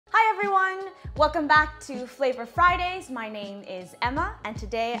everyone! Welcome back to Flavour Fridays. My name is Emma, and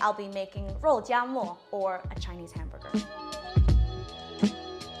today I'll be making Rou Jia, or a Chinese hamburger.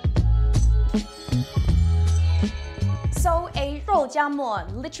 So a Rou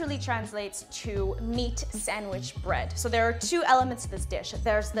Jia literally translates to meat sandwich bread. So there are two elements to this dish.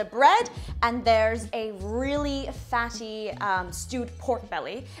 There's the bread and there's a really fatty stewed pork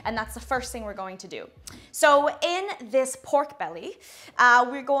belly, and that's the first thing we're going to do. So in this pork belly,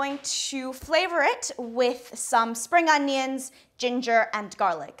 we're going to flavor it with some spring onions, ginger, and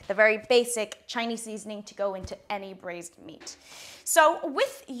garlic, the very basic Chinese seasoning to go into any braised meat. So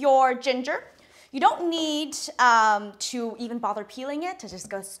with your ginger, you don't need to even bother peeling it, to just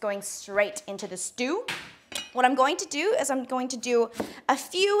going straight into the stew. What I'm going to do is I'm going to do a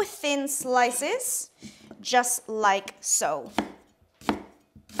few thin slices, just like so.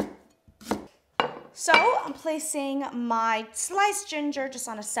 So I'm placing my sliced ginger just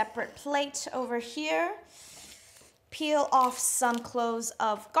on a separate plate over here. Peel off some cloves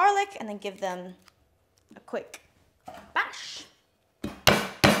of garlic and then give them a quick bash.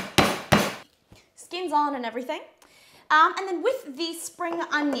 Skins on and everything. And then with the spring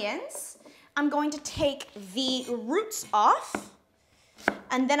onions, I'm going to take the roots off,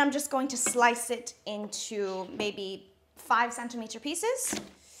 and then I'm just going to slice it into maybe 5 centimeter pieces.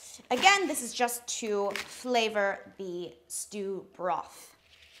 Again, this is just to flavor the stew broth.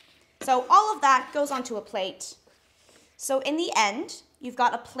 So all of that goes onto a plate. So in the end, you've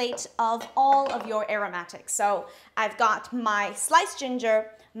got a plate of all of your aromatics. So I've got my sliced ginger,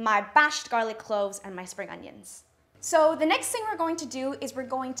 my bashed garlic cloves, and my spring onions. So the next thing we're going to do is we're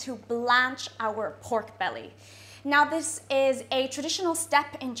going to blanch our pork belly. Now this is a traditional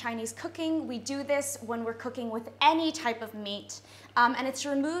step in Chinese cooking. We do this when we're cooking with any type of meat, and it's to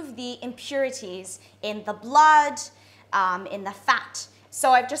remove the impurities in the blood, in the fat. So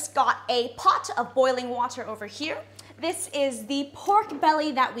I've just got a pot of boiling water over here. This is the pork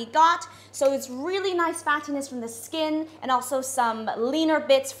belly that we got, so it's really nice fattiness from the skin and also some leaner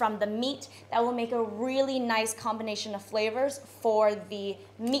bits from the meat that will make a really nice combination of flavors for the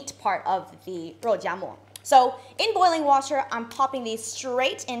meat part of the Rou Jia. So in boiling water, I'm popping these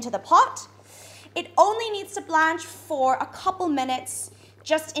straight into the pot. It only needs to blanch for a couple minutes,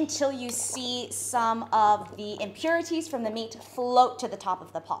 just until you see some of the impurities from the meat float to the top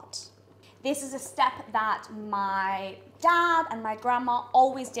of the pot. This is a step that my dad and my grandma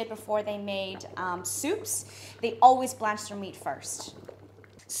always did before they made soups. They always blanched their meat first.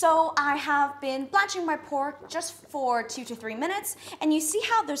 So I have been blanching my pork just for 2 to 3 minutes, and you see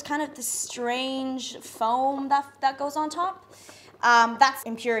how there's kind of this strange foam that goes on top? That's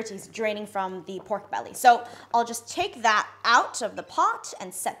impurities draining from the pork belly. So I'll just take that out of the pot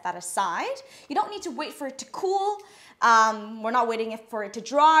and set that aside. You don't need to wait for it to cool. We're not waiting for it to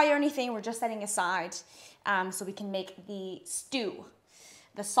dry or anything. We're just setting aside so we can make the stew,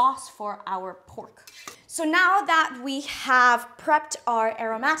 the sauce for our pork. So now that we have prepped our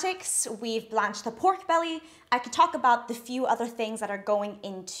aromatics, we've blanched the pork belly, I could talk about the few other things that are going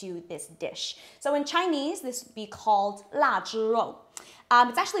into this dish. So in Chinese, this would be called 辣汁肉.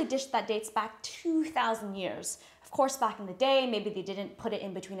 It's actually a dish that dates back 2,000 years. Of course, back in the day, maybe they didn't put it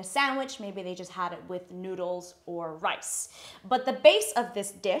in between a sandwich, maybe they just had it with noodles or rice. But the base of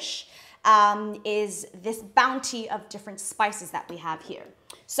this dish is this bounty of different spices that we have here.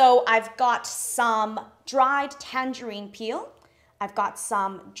 So I've got some dried tangerine peel, I've got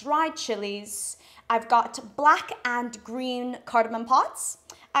some dried chilies, I've got black and green cardamom pods,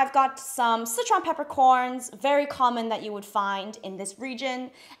 I've got some Sichuan peppercorns, very common that you would find in this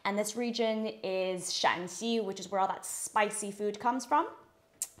region, and this region is Shanxi, which is where all that spicy food comes from.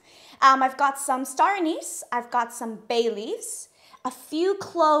 I've got some star anise, I've got some bay leaves, a few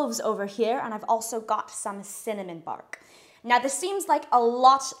cloves over here, and I've also got some cinnamon bark. Now this seems like a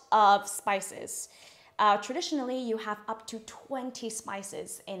lot of spices. Traditionally, you have up to 20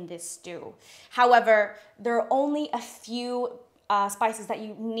 spices in this stew. However, there are only a few spices that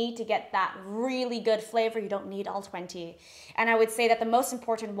you need to get that really good flavor. You don't need all 20. And I would say that the most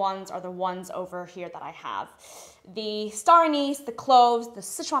important ones are the ones over here that I have. The star anise, the cloves, the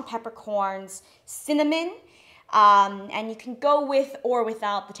Sichuan peppercorns, cinnamon, and you can go with or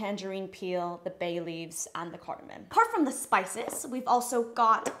without the tangerine peel, the bay leaves, and the cardamom. Apart from the spices, we've also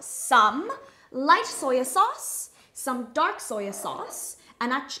got some light soya sauce, some dark soya sauce,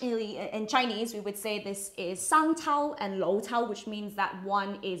 and actually in Chinese we would say this is sang tao and lou tao, which means that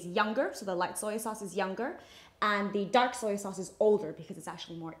one is younger, so the light soya sauce is younger, and the dark soya sauce is older because it's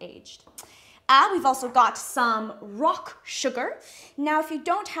actually more aged. We've also got some rock sugar. Now, if you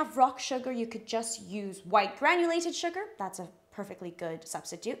don't have rock sugar, you could just use white granulated sugar. That's a perfectly good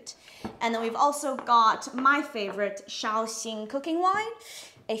substitute. And then we've also got my favorite Shaoxing cooking wine.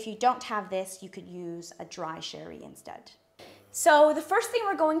 If you don't have this, you could use a dry sherry instead. So the first thing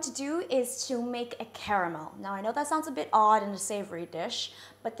we're going to do is to make a caramel. Now I know that sounds a bit odd in a savory dish,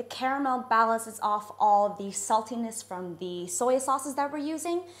 but the caramel balances off all the saltiness from the soy sauces that we're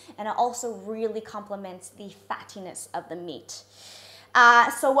using, and it also really complements the fattiness of the meat.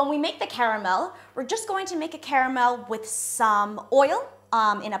 So when we make the caramel, we're just going to make a caramel with some oil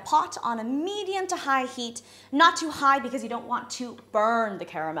in a pot on a medium to high heat, not too high because you don't want to burn the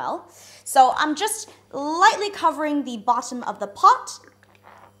caramel. So I'm just lightly covering the bottom of the pot,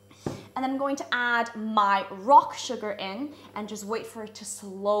 and then I'm going to add my rock sugar in and just wait for it to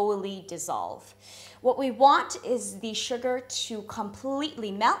slowly dissolve. What we want is the sugar to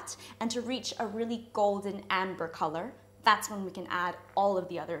completely melt and to reach a really golden amber color. That's when we can add all of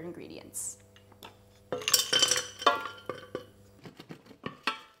the other ingredients.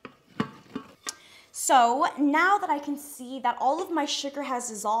 So now that I can see that all of my sugar has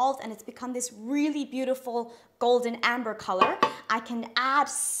dissolved and it's become this really beautiful golden amber color, I can add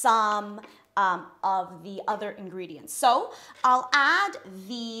some of the other ingredients. So I'll add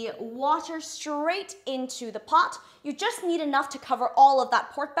the water straight into the pot. You just need enough to cover all of that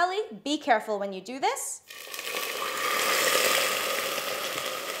pork belly. Be careful when you do this.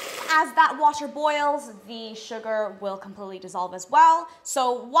 As that water boils, the sugar will completely dissolve as well.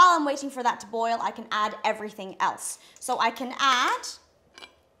 So while I'm waiting for that to boil, I can add everything else. So I can add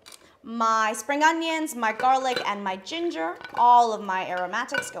my spring onions, my garlic, and my ginger, all of my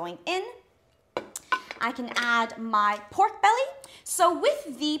aromatics going in. I can add my pork belly. So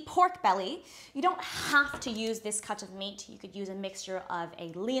with the pork belly, you don't have to use this cut of meat. You could use a mixture of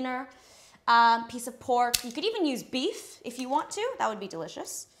a leaner piece of pork. You could even use beef if you want to. That would be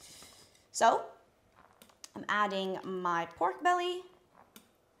delicious. So I'm adding my pork belly.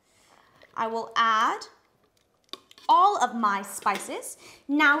 I will add all of my spices.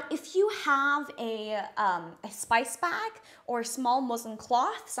 Now, if you have a spice bag or a small muslin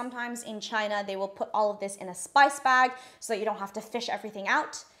cloth, sometimes in China they will put all of this in a spice bag so that you don't have to fish everything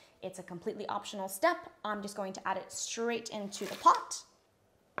out. It's a completely optional step. I'm just going to add it straight into the pot.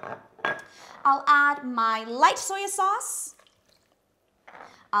 I'll add my light soy sauce.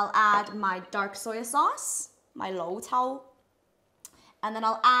 I'll add my dark soy sauce, my Rou Jia, and then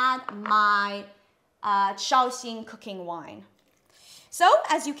I'll add my Shaoxing cooking wine. So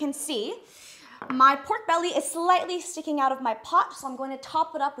as you can see, my pork belly is slightly sticking out of my pot, so I'm going to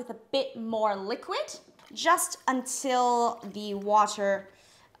top it up with a bit more liquid, just until the water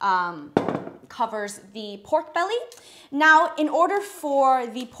covers the pork belly. Now, in order for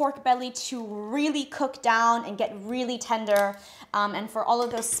the pork belly to really cook down and get really tender, and for all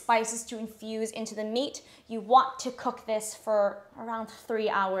of those spices to infuse into the meat, you want to cook this for around 3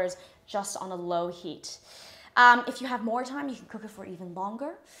 hours just on a low heat. If you have more time, you can cook it for even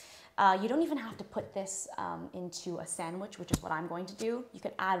longer. You don't even have to put this into a sandwich, which is what I'm going to do. You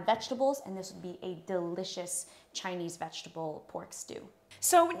could add vegetables, and this would be a delicious Chinese vegetable pork stew.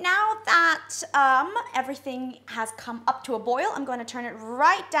 So now that everything has come up to a boil, I'm going to turn it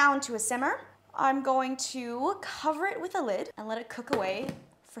right down to a simmer. I'm going to cover it with a lid and let it cook away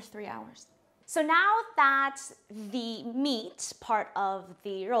for 3 hours. So now that the meat part of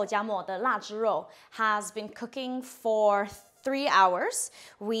the 肉夹馍, the 腊汁肉, has been cooking for 3 hours,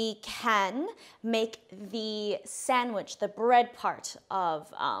 we can make the sandwich, the bread part of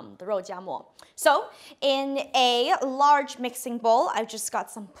the 肉夹馍. So in a large mixing bowl, I've just got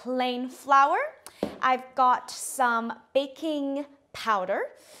some plain flour. I've got some baking powder.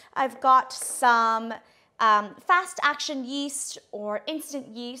 I've got some fast action yeast or instant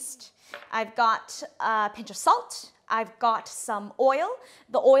yeast. I've got a pinch of salt. I've got some oil.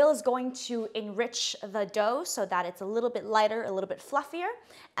 The oil is going to enrich the dough so that it's a little bit lighter, a little bit fluffier.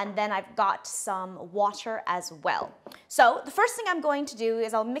 And then I've got some water as well. So the first thing I'm going to do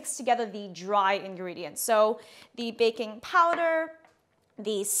is I'll mix together the dry ingredients. So the baking powder,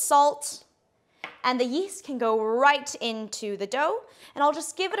 the salt, and the yeast can go right into the dough. And I'll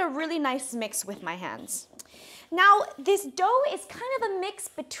just give it a really nice mix with my hands. Now, this dough is kind of a mix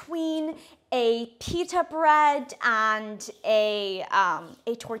between a pita bread and a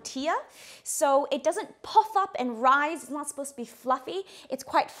tortilla. So it doesn't puff up and rise. It's not supposed to be fluffy. It's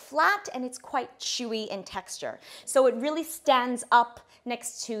quite flat and it's quite chewy in texture. So it really stands up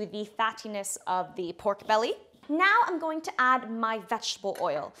next to the fattiness of the pork belly. Now I'm going to add my vegetable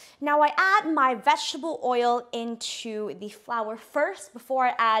oil. Now I add my vegetable oil into the flour first before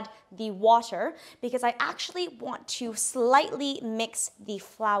I add the water because I actually want to slightly mix the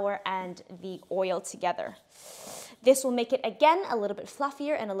flour and the oil together. This will make it, again, a little bit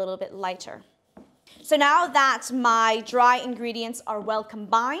fluffier and a little bit lighter. So now that my dry ingredients are well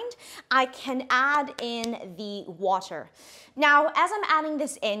combined, I can add in the water. Now, as I'm adding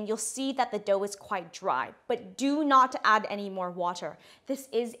this in, you'll see that the dough is quite dry, but do not add any more water. This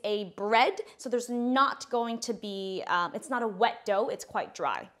is a bread, so there's not going to be, it's not a wet dough, it's quite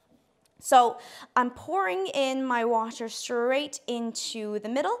dry. So I'm pouring in my water straight into the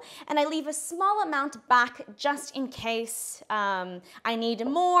middle, and I leave a small amount back just in case I need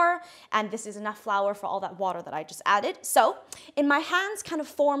more, and this is enough flour for all that water that I just added. So in my hands kind of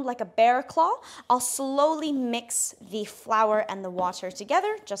formed like a bear claw, I'll slowly mix the flour and the water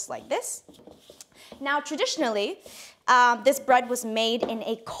together, just like this. Now traditionally, this bread was made in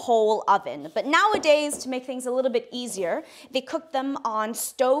a coal oven, but nowadays, to make things a little bit easier, they cook them on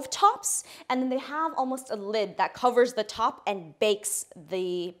stove tops, and then they have almost a lid that covers the top and bakes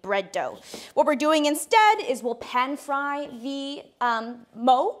the bread dough. What we're doing instead is we'll pan fry the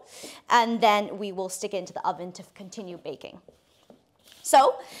mo, and then we will stick it into the oven to continue baking.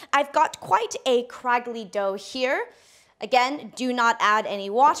 So I've got quite a craggly dough here. Again, do not add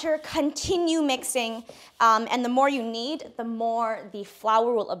any water, continue mixing, and the more you need, the more the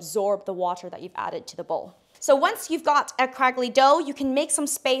flour will absorb the water that you've added to the bowl. So once you've got a craggly dough, you can make some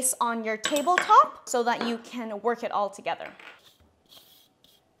space on your tabletop so that you can work it all together.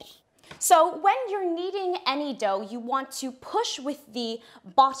 So when you're kneading any dough, you want to push with the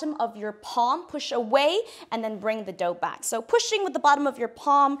bottom of your palm, push away, and then bring the dough back. So pushing with the bottom of your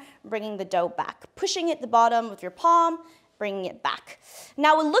palm, bringing the dough back. Pushing at the bottom with your palm, bringing it back.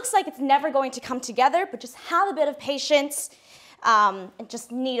 Now it looks like it's never going to come together, but just have a bit of patience and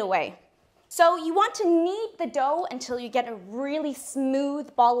just knead away. So you want to knead the dough until you get a really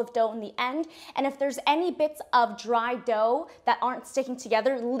smooth ball of dough in the end. And if there's any bits of dry dough that aren't sticking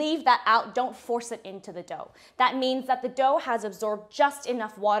together, leave that out. Don't force it into the dough. That means that the dough has absorbed just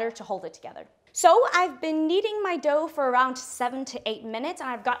enough water to hold it together. So I've been kneading my dough for around 7 to 8 minutes, and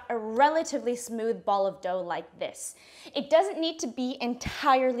I've got a relatively smooth ball of dough like this. It doesn't need to be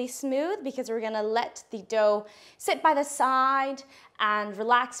entirely smooth because we're gonna let the dough sit by the side and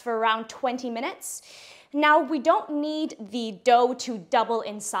relax for around 20 minutes. Now, we don't need the dough to double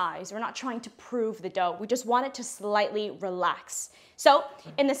in size. We're not trying to prove the dough. We just want it to slightly relax. So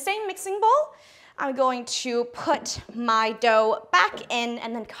in the same mixing bowl, I'm going to put my dough back in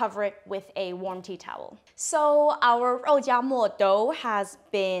and then cover it with a warm tea towel. So our Rou Jia dough has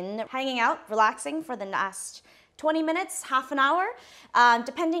been hanging out, relaxing for the last 20 minutes, half an hour.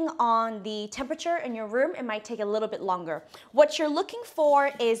 Depending on the temperature in your room, it might take a little bit longer. What you're looking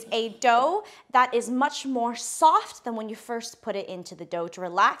for is a dough that is much more soft than when you first put it into the dough to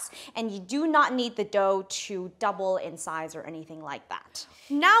relax, and you do not need the dough to double in size or anything like that.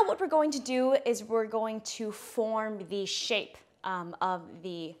 Now what we're going to do is we're going to form the shape of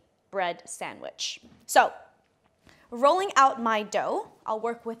the bread sandwich. So, rolling out my dough, I'll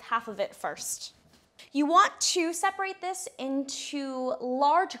work with half of it first. You want to separate this into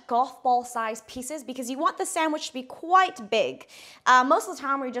large golf ball size pieces because you want the sandwich to be quite big. Most of the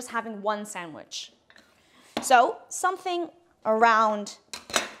time we're just having one sandwich. So something around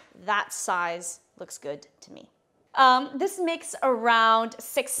that size looks good to me. This makes around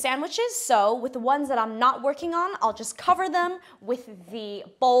 6 sandwiches, so with the ones that I'm not working on, I'll just cover them with the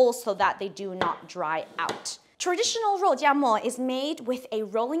bowl so that they do not dry out. Traditional Rou Jia is made with a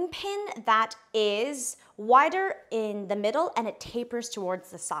rolling pin that is wider in the middle and it tapers towards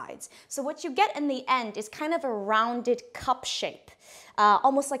the sides. So what you get in the end is kind of a rounded cup shape,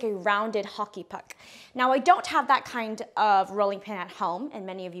 almost like a rounded hockey puck. Now I don't have that kind of rolling pin at home, and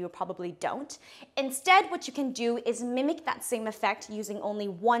many of you probably don't. Instead, what you can do is mimic that same effect using only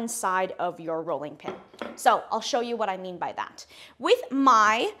one side of your rolling pin. So I'll show you what I mean by that. With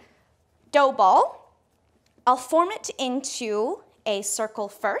my dough ball, I'll form it into a circle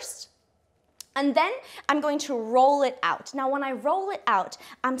first, and then I'm going to roll it out. Now when I roll it out,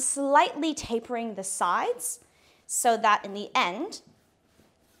 I'm slightly tapering the sides so that in the end,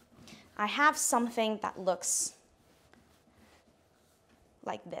 I have something that looks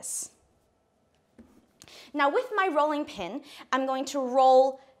like this. Now with my rolling pin, I'm going to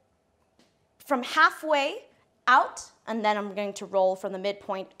roll from halfway out, and then I'm going to roll from the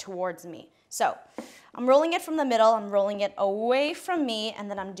midpoint towards me. So I'm rolling it from the middle, I'm rolling it away from me, and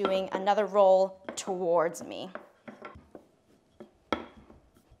then I'm doing another roll towards me.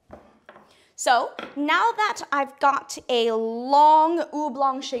 So now that I've got a long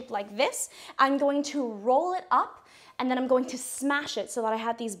oblong shape like this, I'm going to roll it up, and then I'm going to smash it so that I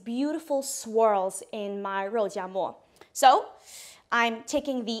have these beautiful swirls in my Rou Jia. So I'm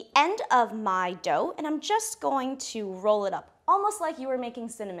taking the end of my dough and I'm just going to roll it up, almost like you were making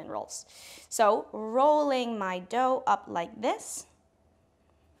cinnamon rolls. So rolling my dough up like this.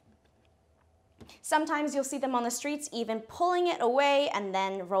 Sometimes you'll see them on the streets even pulling it away and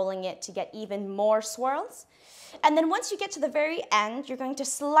then rolling it to get even more swirls. And then once you get to the very end, you're going to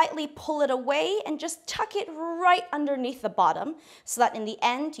slightly pull it away and just tuck it right underneath the bottom so that in the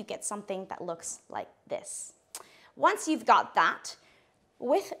end you get something that looks like this. Once you've got that,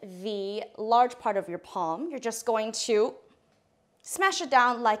 with the large part of your palm, you're just going to smash it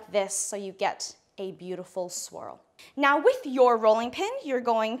down like this so you get a beautiful swirl. Now with your rolling pin, you're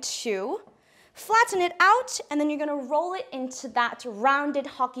going to flatten it out and then you're going to roll it into that rounded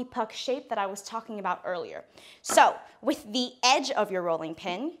hockey puck shape that I was talking about earlier. So with the edge of your rolling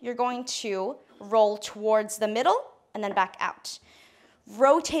pin, you're going to roll towards the middle and then back out,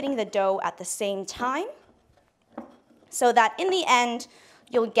 rotating the dough at the same time so that in the end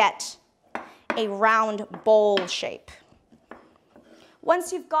you'll get a round bowl shape.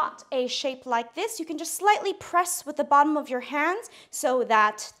 Once you've got a shape like this, you can just slightly press with the bottom of your hands so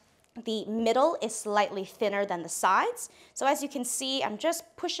that the middle is slightly thinner than the sides. So as you can see, I'm just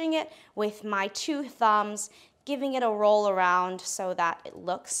pushing it with my 2 thumbs, giving it a roll around so that it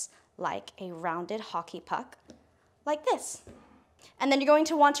looks like a rounded hockey puck, like this. And then you're going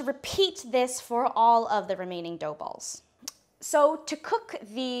to want to repeat this for all of the remaining dough balls. So to cook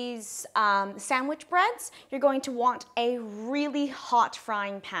these sandwich breads, you're going to want a really hot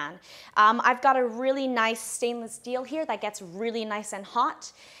frying pan. I've got a really nice stainless steel here that gets really nice and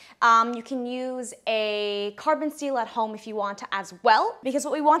hot. You can use a carbon steel at home if you want to as well, because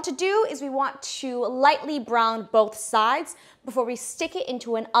what we want to do is we want to lightly brown both sides before we stick it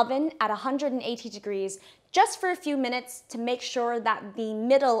into an oven at 180 degrees just for a few minutes to make sure that the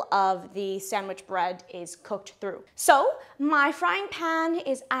middle of the sandwich bread is cooked through. So my frying pan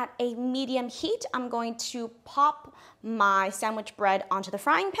is at a medium heat. I'm going to pop my sandwich bread onto the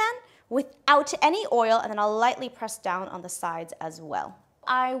frying pan without any oil, and then I'll lightly press down on the sides as well.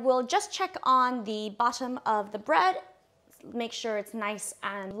 I will just check on the bottom of the bread, make sure it's nice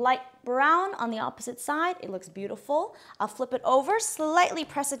and light brown on the opposite side. It looks beautiful. I'll flip it over, slightly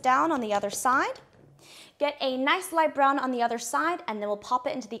press it down on the other side. Get a nice light brown on the other side, and then we'll pop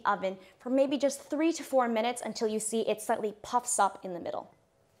it into the oven for maybe just 3 to 4 minutes until you see it slightly puffs up in the middle.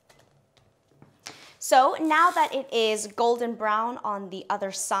 So now that it is golden brown on the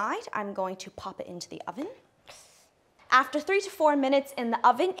other side, I'm going to pop it into the oven. After 3 to 4 minutes in the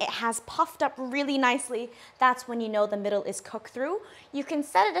oven, it has puffed up really nicely. That's when you know the middle is cooked through. You can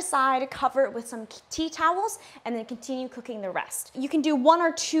set it aside, cover it with some tea towels, and then continue cooking the rest. You can do 1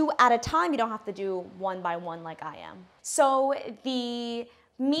 or 2 at a time. You don't have to do 1 by 1 like I am. So the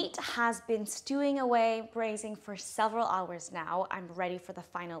meat has been stewing away, braising for several hours now. I'm ready for the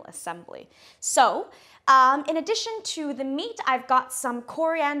final assembly. So, in addition to the meat, I've got some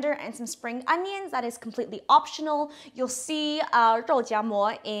coriander and some spring onions. That is completely optional. You'll see Rou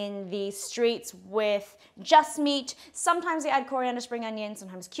Jia in the streets with just meat. Sometimes they add coriander, spring onions,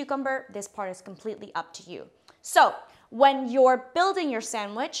 sometimes cucumber. This part is completely up to you. So, when you're building your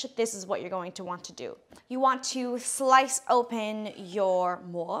sandwich, this is what you're going to want to do. You want to slice open your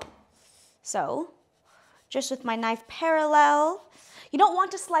mo. So, just with my knife parallel. You don't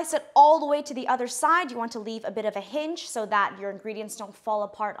want to slice it all the way to the other side. You want to leave a bit of a hinge so that your ingredients don't fall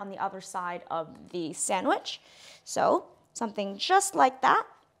apart on the other side of the sandwich. So, something just like that.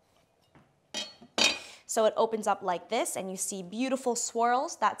 So it opens up like this and you see beautiful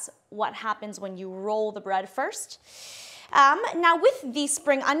swirls. That's what happens when you roll the bread first. Now with the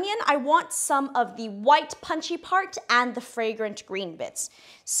spring onion, I want some of the white punchy part and the fragrant green bits.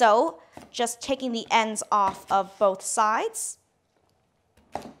 So just taking the ends off of both sides.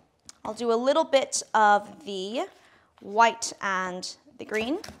 I'll do a little bit of the white and the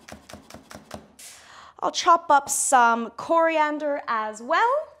green. I'll chop up some coriander as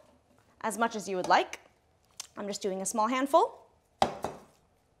well, as much as you would like. I'm just doing a small handful.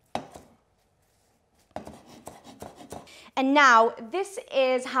 And now, this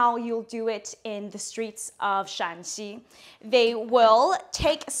is how you'll do it in the streets of Shanxi. They will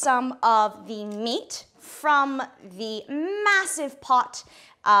take some of the meat from the massive pot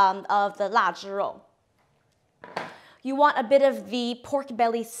of the 腊汁肉. You want a bit of the pork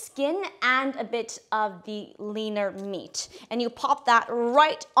belly skin and a bit of the leaner meat. And you pop that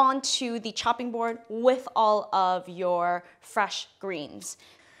right onto the chopping board with all of your fresh greens.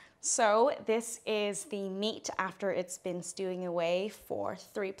 So this is the meat after it's been stewing away for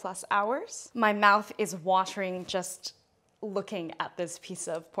 3+ hours. My mouth is watering just looking at this piece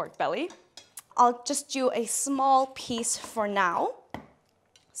of pork belly. I'll just do a small piece for now.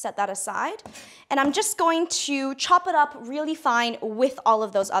 Set that aside. And I'm just going to chop it up really fine with all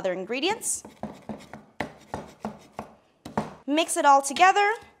of those other ingredients. Mix it all together.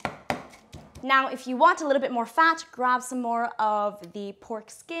 Now, if you want a little bit more fat, grab some more of the pork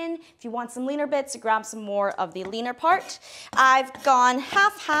skin. If you want some leaner bits, grab some more of the leaner part. I've gone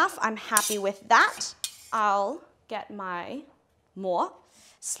half-half. I'm happy with that. I'll get my mo,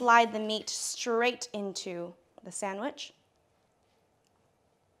 slide the meat straight into the sandwich.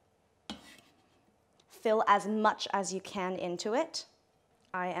 Fill as much as you can into it.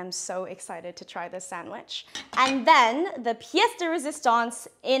 I am so excited to try this sandwich. And then the pièce de résistance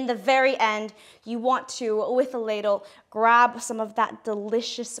in the very end, you want to, with a ladle, grab some of that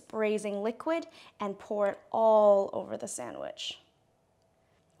delicious braising liquid and pour it all over the sandwich.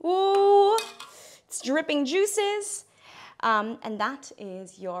 Ooh, it's dripping juices. And that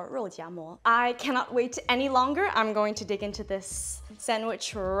is your Rou Jia mo. I cannot wait any longer. I'm going to dig into this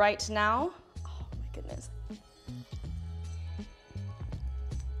sandwich right now. Oh my goodness.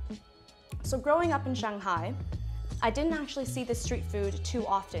 So growing up in Shanghai, I didn't actually see this street food too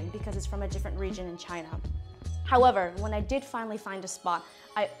often because it's from a different region in China. However, when I did finally find a spot,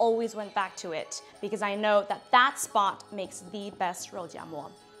 I always went back to it because I know that that spot makes the best Rou Jia mo.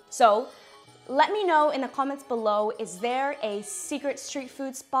 So let me know in the comments below, is there a secret street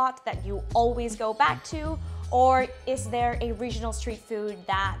food spot that you always go back to? Or is there a regional street food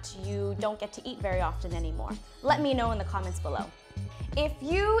that you don't get to eat very often anymore? Let me know in the comments below. If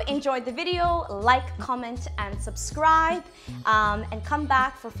you enjoyed the video, like, comment, and subscribe, and come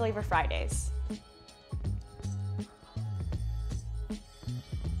back for Flavour Fridays.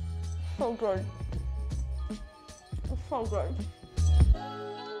 So good. It's so good.